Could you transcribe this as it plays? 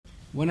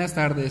Buenas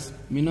tardes,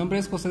 mi nombre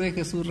es José de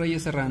Jesús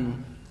Reyes Serrano.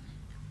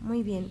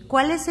 Muy bien.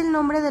 ¿Cuál es el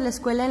nombre de la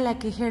escuela en la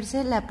que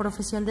ejerce la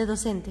profesión de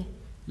docente?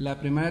 La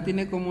primaria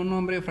tiene como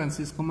nombre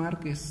Francisco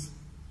Márquez.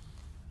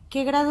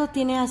 ¿Qué grado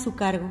tiene a su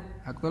cargo?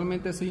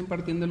 Actualmente estoy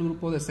impartiendo el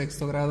grupo de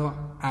sexto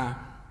grado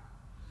A.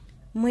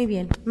 Muy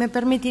bien. ¿Me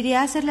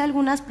permitiría hacerle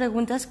algunas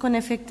preguntas con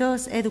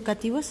efectos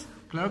educativos?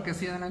 Claro que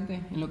sí,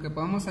 adelante. En lo que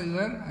podamos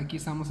ayudar, aquí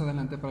estamos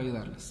adelante para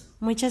ayudarles.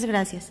 Muchas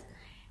gracias.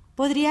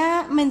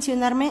 ¿Podría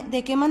mencionarme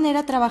de qué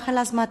manera trabajan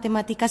las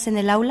matemáticas en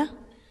el aula?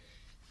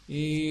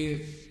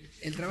 El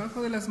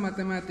trabajo de las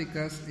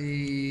matemáticas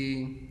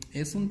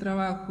es un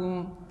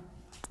trabajo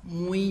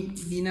muy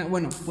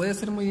puede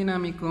ser muy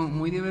dinámico,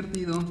 muy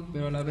divertido,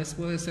 pero a la vez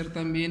puede ser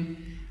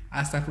también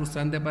hasta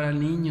frustrante para el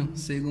niño,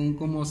 según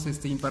cómo se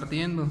esté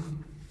impartiendo.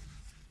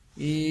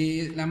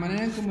 La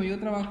manera en como yo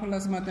trabajo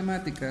las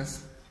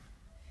matemáticas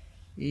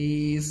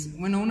es,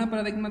 un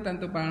paradigma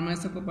tanto para el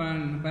maestro como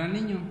para el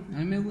niño. A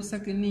mí me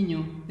gusta que el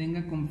niño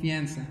tenga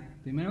confianza,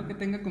 primero que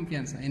tenga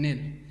confianza en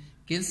él,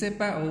 que él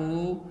sepa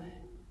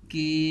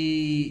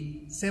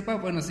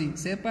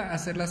sepa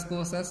hacer las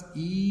cosas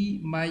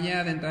y vaya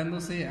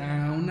adentrándose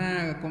a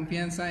una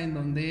confianza en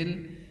donde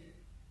él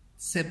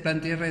se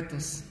plantee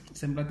retos,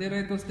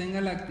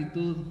 tenga la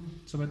actitud,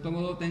 sobre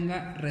todo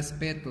tenga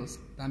respetos.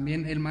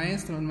 También el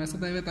maestro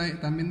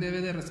también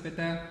debe de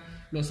respetar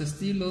los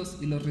estilos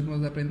y los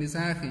ritmos de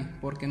aprendizaje,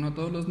 porque no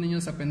todos los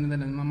niños aprenden de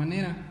la misma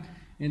manera.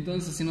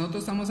 Entonces, si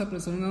nosotros estamos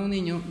apresurando a un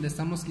niño, le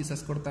estamos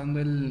quizás cortando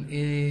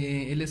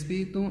el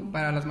espíritu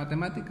para las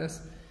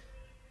matemáticas.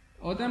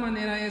 Otra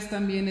manera es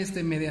también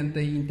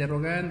mediante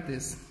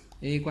interrogantes.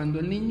 Cuando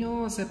el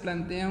niño se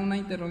plantea una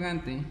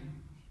interrogante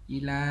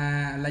y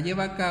la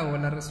lleva a cabo,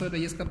 la resuelve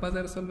y es capaz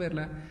de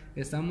resolverla,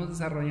 estamos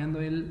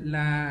desarrollando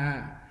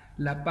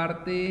la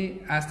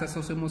parte hasta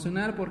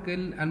socioemocional, porque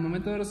él, al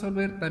momento de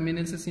resolver,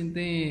 también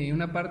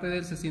una parte de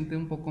él se siente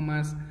un poco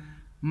más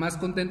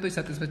contento y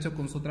satisfecho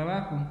con su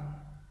trabajo.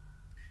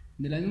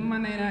 De la misma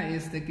manera,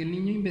 que el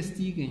niño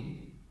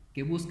investigue,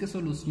 que busque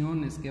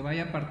soluciones, que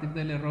vaya a partir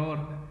del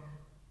error,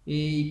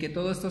 y que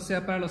todo esto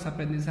sea para los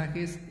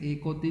aprendizajes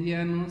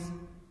cotidianos.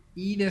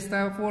 Y de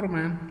esta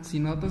forma, si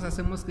nosotros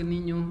hacemos que el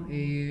niño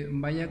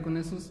vaya con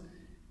esos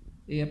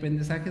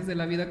aprendizajes de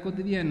la vida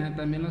cotidiana,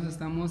 también los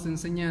estamos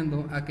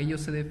enseñando a que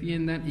ellos se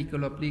defiendan y que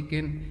lo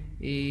apliquen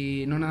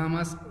no nada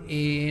más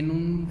en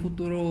un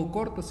futuro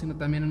corto, sino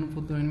también en un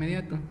futuro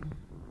inmediato.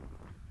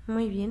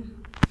 Muy bien.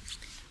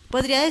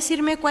 ¿Podría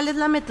decirme cuál es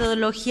la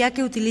metodología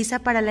que utiliza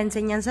para la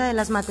enseñanza de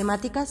las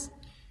matemáticas?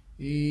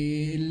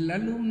 El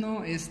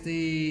alumno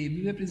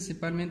vive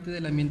principalmente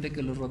del ambiente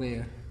que lo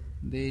rodea,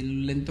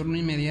 del entorno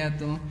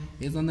inmediato,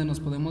 es donde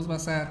nos podemos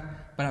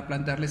basar para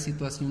plantearle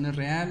situaciones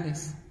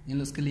reales, en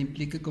los que le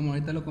implique, como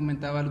ahorita lo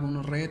comentaba,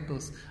 algunos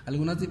retos,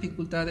 algunas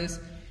dificultades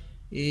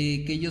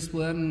que ellos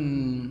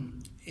puedan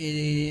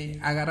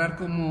agarrar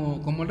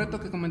como el reto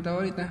que comentaba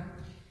ahorita,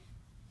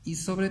 y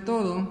sobre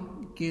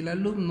todo que el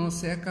alumno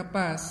sea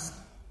capaz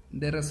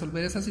de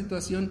resolver esa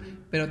situación,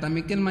 pero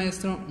también que el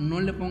maestro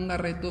no le ponga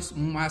retos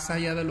más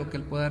allá de lo que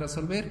él pueda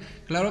resolver.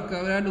 Claro que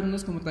va a haber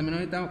alumnos, como también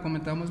ahorita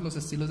comentamos los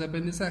estilos de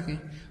aprendizaje,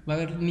 va a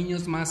haber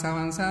niños más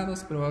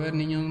avanzados, pero va a haber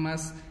niños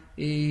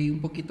un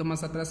poquito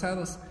más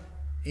atrasados.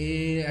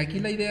 Aquí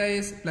la idea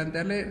es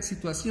plantearle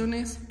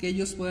situaciones que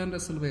ellos puedan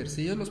resolver.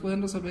 Si ellos los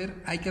pueden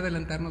resolver, hay que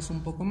adelantarnos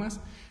un poco más,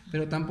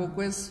 pero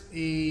tampoco es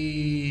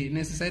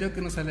necesario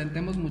que nos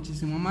adelantemos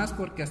muchísimo más,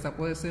 porque hasta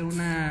puede ser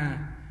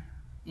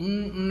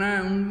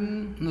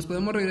nos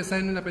podemos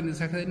regresar en el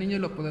aprendizaje del niño y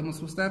lo podemos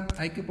frustrar.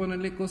 Hay que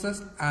ponerle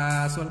cosas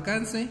a su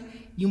alcance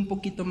y un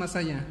poquito más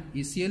allá,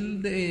 y si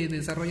él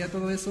desarrolla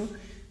todo eso,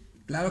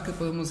 claro que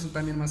podemos ir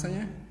también más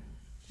allá.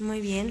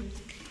 Muy bien.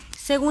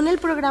 Según el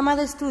programa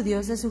de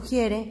estudios, se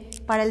sugiere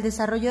para el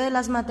desarrollo de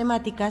las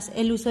matemáticas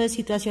el uso de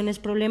situaciones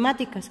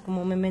problemáticas,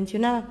 como me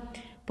mencionaba,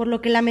 por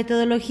lo que la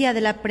metodología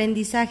del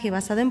aprendizaje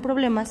basado en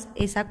problemas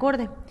es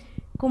acorde.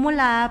 ¿Cómo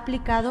la ha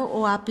aplicado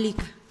o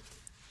aplica?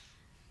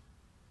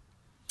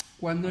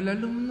 Cuando el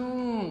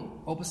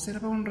alumno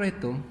observa un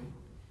reto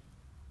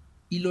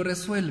y lo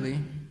resuelve,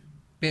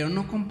 pero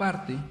no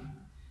comparte,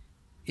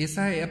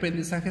 ese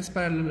aprendizaje es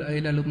para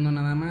el alumno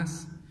nada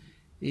más.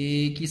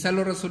 Quizá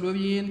lo resolvió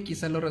bien,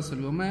 quizá lo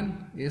resolvió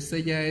mal.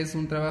 Ese ya es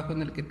un trabajo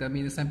en el que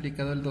también está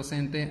implicado el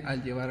docente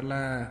al llevar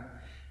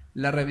la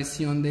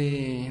revisión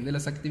de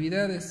las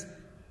actividades.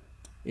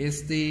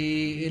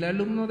 El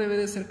alumno debe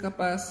de ser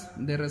capaz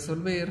de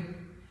resolver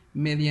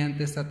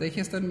mediante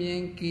estrategias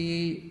también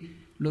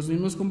que los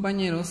mismos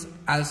compañeros,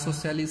 al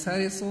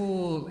socializar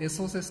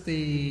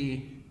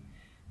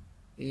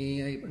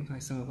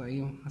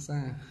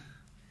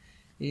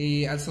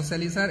al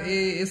socializar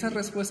esas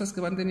respuestas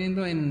que van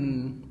teniendo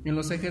en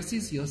los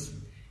ejercicios,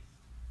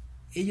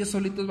 ellos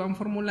solitos van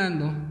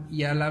formulando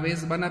y a la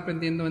vez van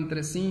aprendiendo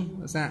entre sí.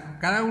 O sea,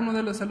 cada uno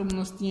de los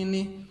alumnos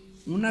tiene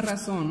una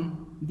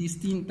razón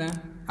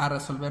distinta a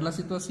resolver las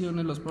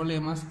situaciones, los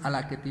problemas, a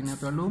la que tiene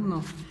otro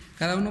alumno.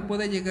 Cada uno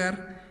puede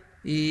llegar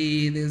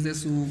desde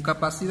su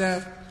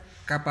capacidad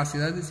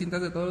capacidades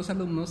distintas de todos los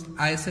alumnos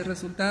a ese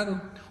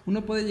resultado.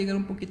 Uno puede llegar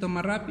un poquito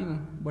más rápido,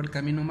 por el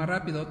camino más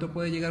rápido, otro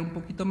puede llegar un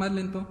poquito más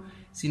lento,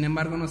 sin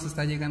embargo nos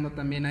está llegando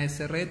también a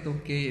ese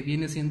reto que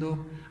viene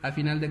siendo al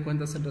final de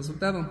cuentas el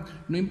resultado.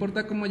 No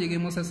importa cómo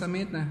lleguemos a esa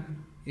meta,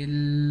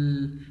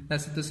 la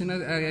situación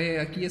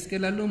aquí es que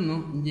el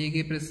alumno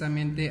llegue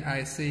precisamente a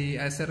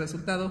ese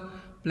resultado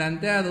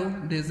planteado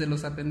desde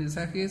los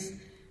aprendizajes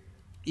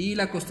y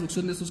la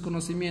construcción de sus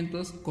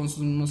conocimientos con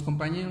sus mismos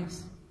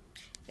compañeros.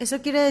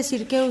 ¿Eso quiere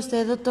decir que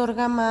usted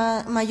otorga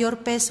mayor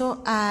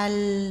peso a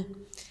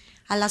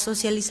la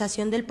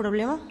socialización del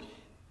problema?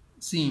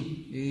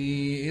 Sí,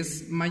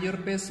 es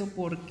mayor peso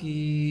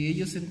porque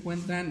ellos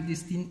encuentran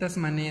distintas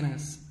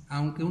maneras.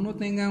 Aunque uno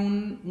tenga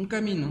un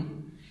camino,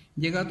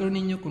 llega otro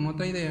niño con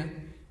otra idea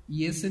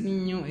y ese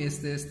niño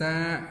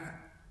está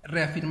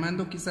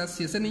reafirmando, quizás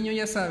si ese niño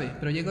ya sabe,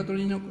 pero llega otro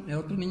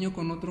niño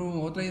con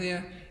otra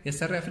idea,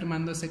 está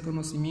reafirmando ese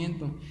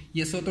conocimiento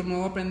y es otro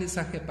nuevo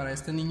aprendizaje para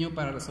este niño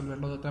para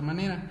resolverlo de otra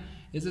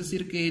manera. Es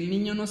decir, que el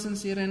niño no se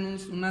encierra en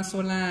una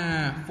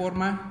sola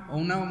forma o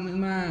una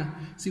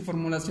misma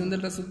formulación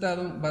del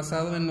resultado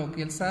basado en lo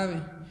que él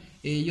sabe.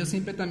 Yo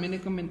siempre también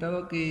he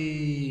comentado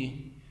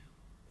que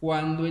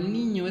cuando el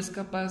niño es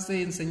capaz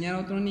de enseñar a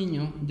otro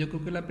niño, yo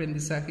creo que el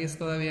aprendizaje es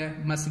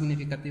todavía más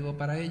significativo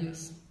para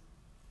ellos.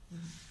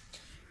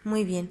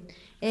 Muy bien.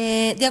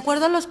 De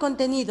acuerdo a los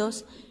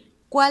contenidos,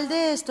 ¿cuál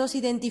de estos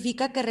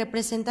identifica que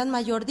representan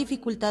mayor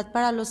dificultad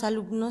para los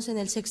alumnos en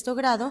el 6º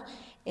grado,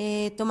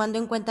 tomando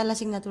en cuenta la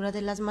asignatura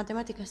de las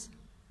matemáticas?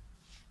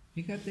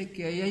 Fíjate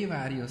que ahí hay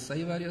varios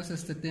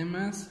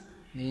temas.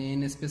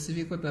 En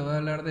específico te voy a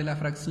hablar de la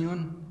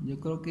fracción.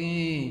 Yo creo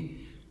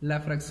que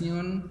la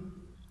fracción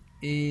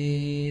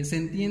se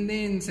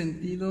entiende en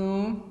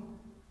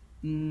sentido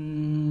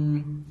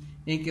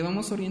en que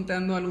vamos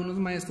orientando a algunos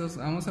maestros,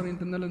 vamos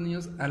orientando a los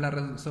niños a la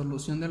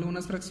resolución de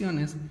algunas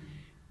fracciones,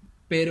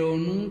 pero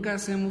nunca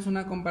hacemos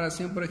una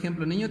comparación. Por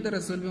ejemplo, el niño te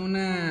resuelve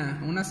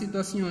una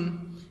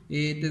situación,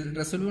 te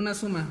resuelve una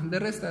suma de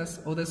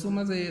restas o de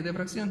sumas de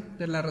fracción,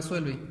 te la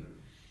resuelve.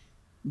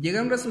 Llega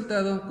a un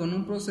resultado con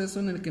un proceso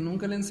en el que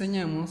nunca le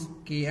enseñamos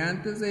que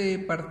antes de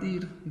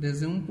partir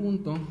desde un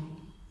punto,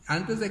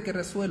 antes de que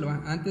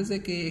resuelva, antes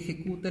de que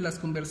ejecute las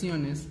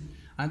conversiones,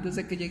 antes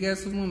de que llegue a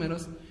esos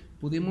números,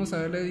 pudimos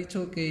haberle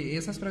dicho que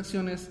esas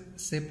fracciones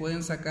se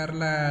pueden sacar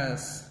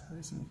las...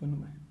 Se me fue el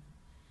nombre.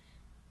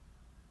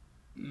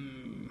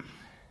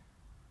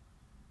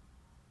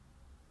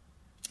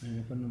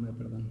 Me fue el nombre,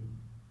 perdón.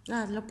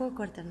 Lo puedo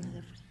cortar, no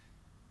de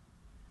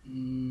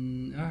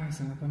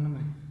se me fue el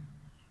nombre.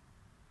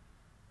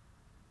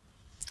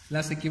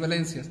 Las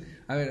equivalencias.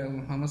 A ver,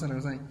 vamos a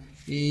regresar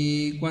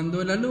ahí.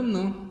 Cuando el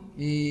alumno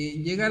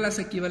llega a las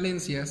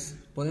equivalencias,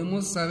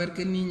 podemos saber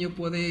que el niño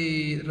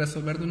puede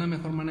resolver de una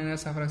mejor manera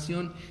esa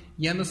fracción,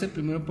 guiándose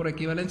primero por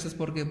equivalencias.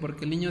 ¿Por qué?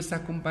 Porque el niño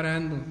está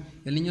comparando,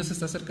 el niño se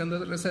está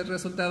acercando a ese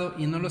resultado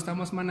y no lo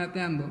estamos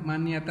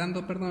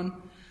maniatando,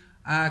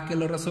 a que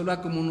lo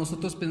resuelva como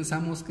nosotros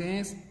pensamos que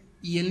es.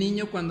 Y el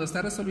niño, cuando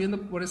está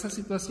resolviendo por esa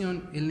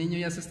situación, el niño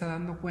ya se está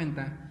dando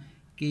cuenta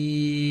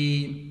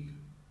que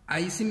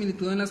hay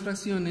similitud en las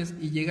fracciones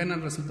y llegan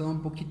al resultado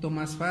un poquito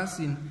más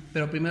fácil,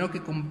 pero primero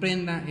que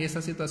comprenda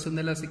esa situación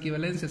de las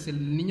equivalencias. Si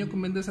el niño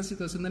comprende esa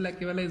situación de la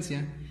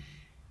equivalencia,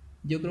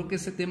 yo creo que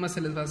ese tema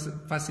se les va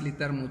a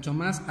facilitar mucho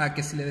más a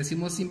que si le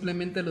decimos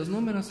simplemente los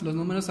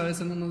números a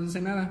veces no nos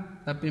dicen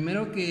nada.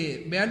 Primero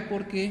que vea el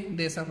porqué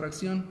de esa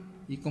fracción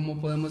y cómo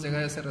podemos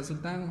llegar a ese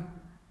resultado.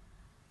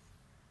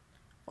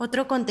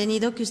 ¿Otro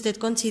contenido que usted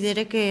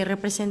considere que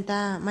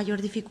representa mayor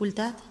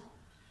dificultad?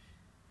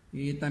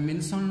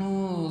 También son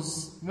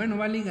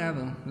va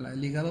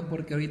ligado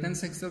porque ahorita en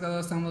 6º grado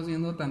estamos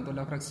viendo tanto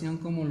la fracción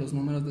como los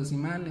números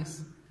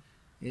decimales.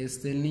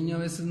 El niño a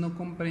veces no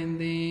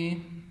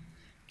comprende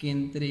que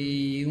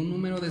entre un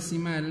número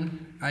decimal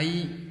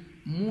hay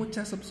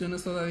muchas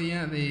opciones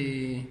todavía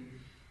de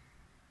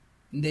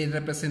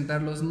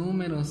representar los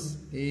números.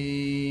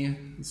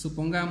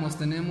 Supongamos,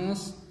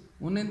 tenemos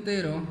un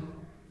entero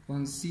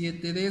con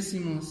 7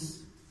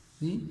 décimos,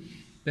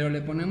 ¿sí? Pero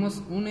le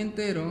ponemos un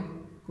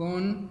entero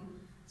con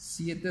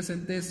 7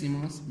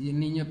 centésimos y el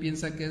niño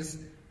piensa que es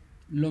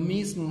lo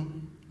mismo.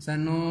 O sea,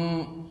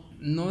 no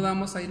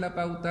damos ahí la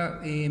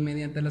pauta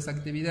mediante las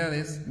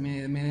actividades,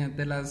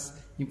 mediante las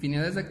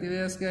infinidades de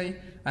actividades que hay,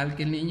 al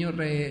que el niño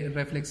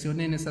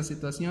reflexione en esa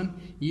situación,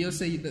 y ellos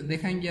se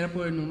dejan guiar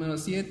por el número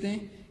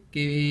 7,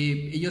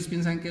 que ellos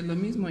piensan que es lo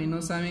mismo y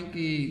no saben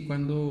que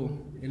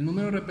cuando el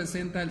número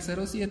representa el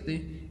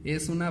 0,7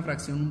 es una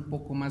fracción un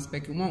poco más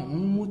pequeña,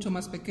 mucho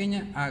más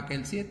pequeña a que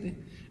el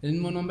 7. El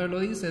mismo nombre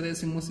lo dice,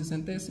 décimos y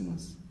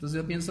centésimos. Entonces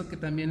yo pienso que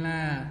también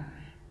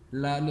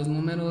los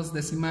números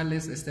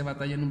decimales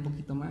batallan un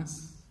poquito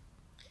más.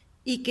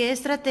 ¿Y qué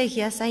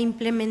estrategias ha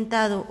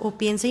implementado o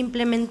piensa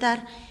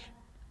implementar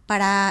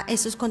para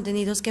esos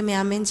contenidos que me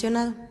ha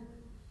mencionado?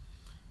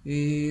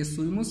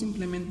 Estuvimos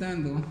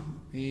implementando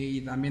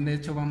y también de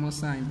hecho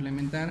vamos a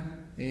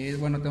implementar, te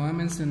voy a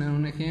mencionar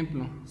un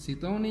ejemplo. Si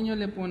tú a un niño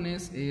le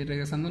pones,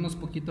 regresándonos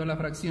poquito a la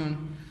fracción,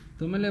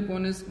 tú me le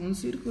pones un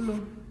círculo,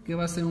 ¿qué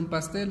va a ser un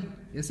pastel?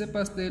 Ese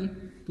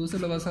pastel tú se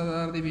lo vas a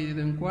dar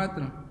dividido en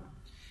 4.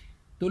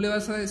 Tú le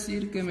vas a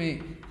decir que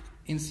me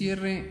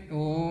encierre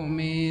o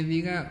me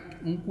diga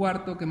un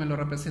cuarto que me lo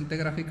represente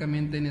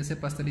gráficamente en ese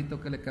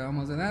pastelito que le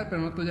acabamos de dar,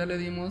 pero nosotros ya le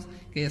dimos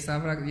que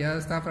ya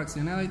está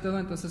fraccionado y todo,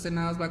 entonces él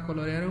nada más va a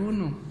colorear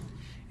 1.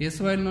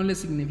 Eso a él no le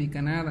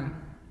significa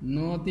nada,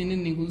 no tiene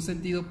ningún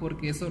sentido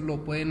porque eso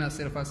lo pueden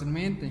hacer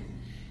fácilmente.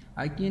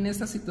 Aquí en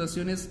estas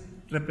situaciones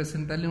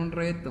representarle un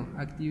reto,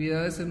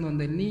 actividades en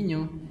donde el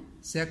niño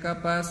sea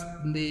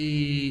capaz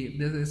de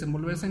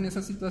desenvolverse en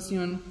esa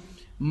situación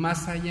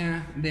más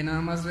allá de nada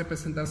más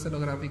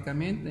representárselo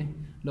gráficamente.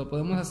 Lo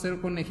podemos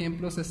hacer con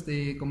ejemplos,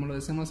 como lo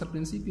decíamos al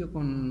principio,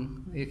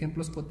 con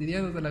ejemplos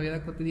cotidianos de la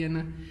vida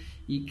cotidiana,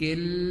 y que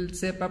él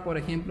sepa, por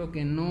ejemplo,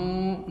 que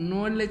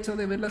no el hecho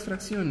de ver las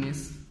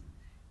fracciones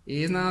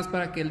es nada más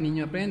para que el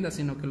niño aprenda,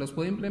 sino que los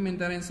puede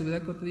implementar en su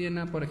vida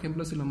cotidiana. Por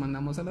ejemplo, si lo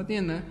mandamos a la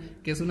tienda,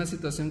 que es una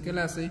situación que él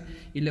hace,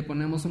 y le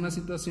ponemos una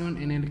situación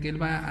en la que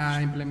él va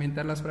a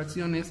implementar las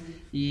fracciones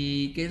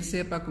y que él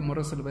sepa cómo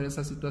resolver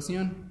esa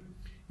situación.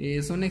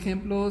 Son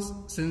ejemplos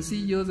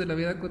sencillos de la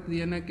vida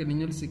cotidiana que al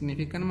niño le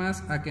significan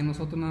más a que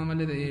nosotros nada más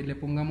le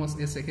pongamos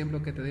ese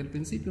ejemplo que te di al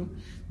principio.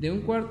 De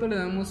un cuarto le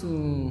damos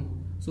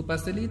su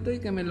pastelito y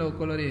que me lo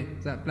coloree.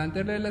 O sea,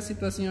 plantearle la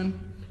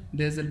situación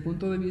desde el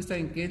punto de vista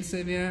en que él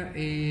se vea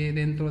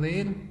dentro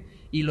de él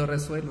y lo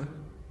resuelva.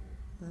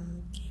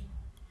 Okay.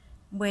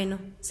 Bueno,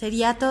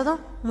 sería todo.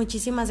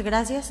 Muchísimas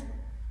gracias.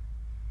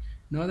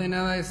 No, de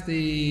nada,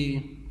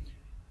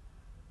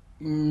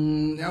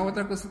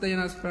 otra cosita ya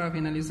más para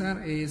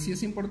finalizar. Sí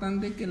es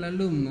importante que el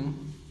alumno,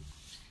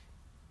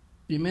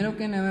 primero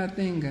que nada,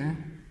 tenga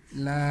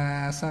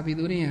la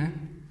sabiduría,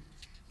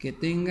 que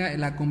tenga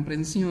la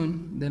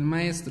comprensión del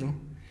maestro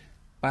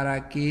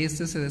para que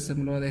éste se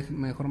desenvuelva de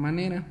mejor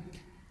manera.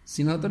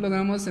 Si nosotros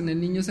logramos en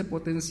el niño ese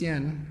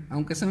potencial,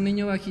 aunque sea un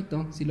niño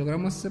bajito, si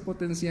logramos ese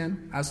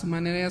potencial, a su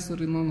manera y a su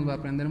ritmo nos va a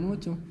aprender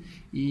mucho.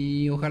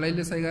 Y ojalá y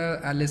les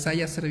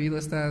haya servido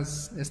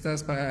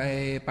estas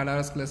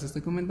palabras que les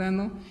estoy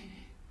comentando.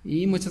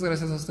 Y muchas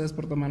gracias a ustedes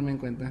por tomarme en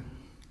cuenta.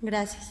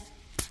 Gracias.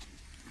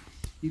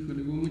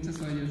 Híjole, hubo muchas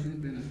fallas.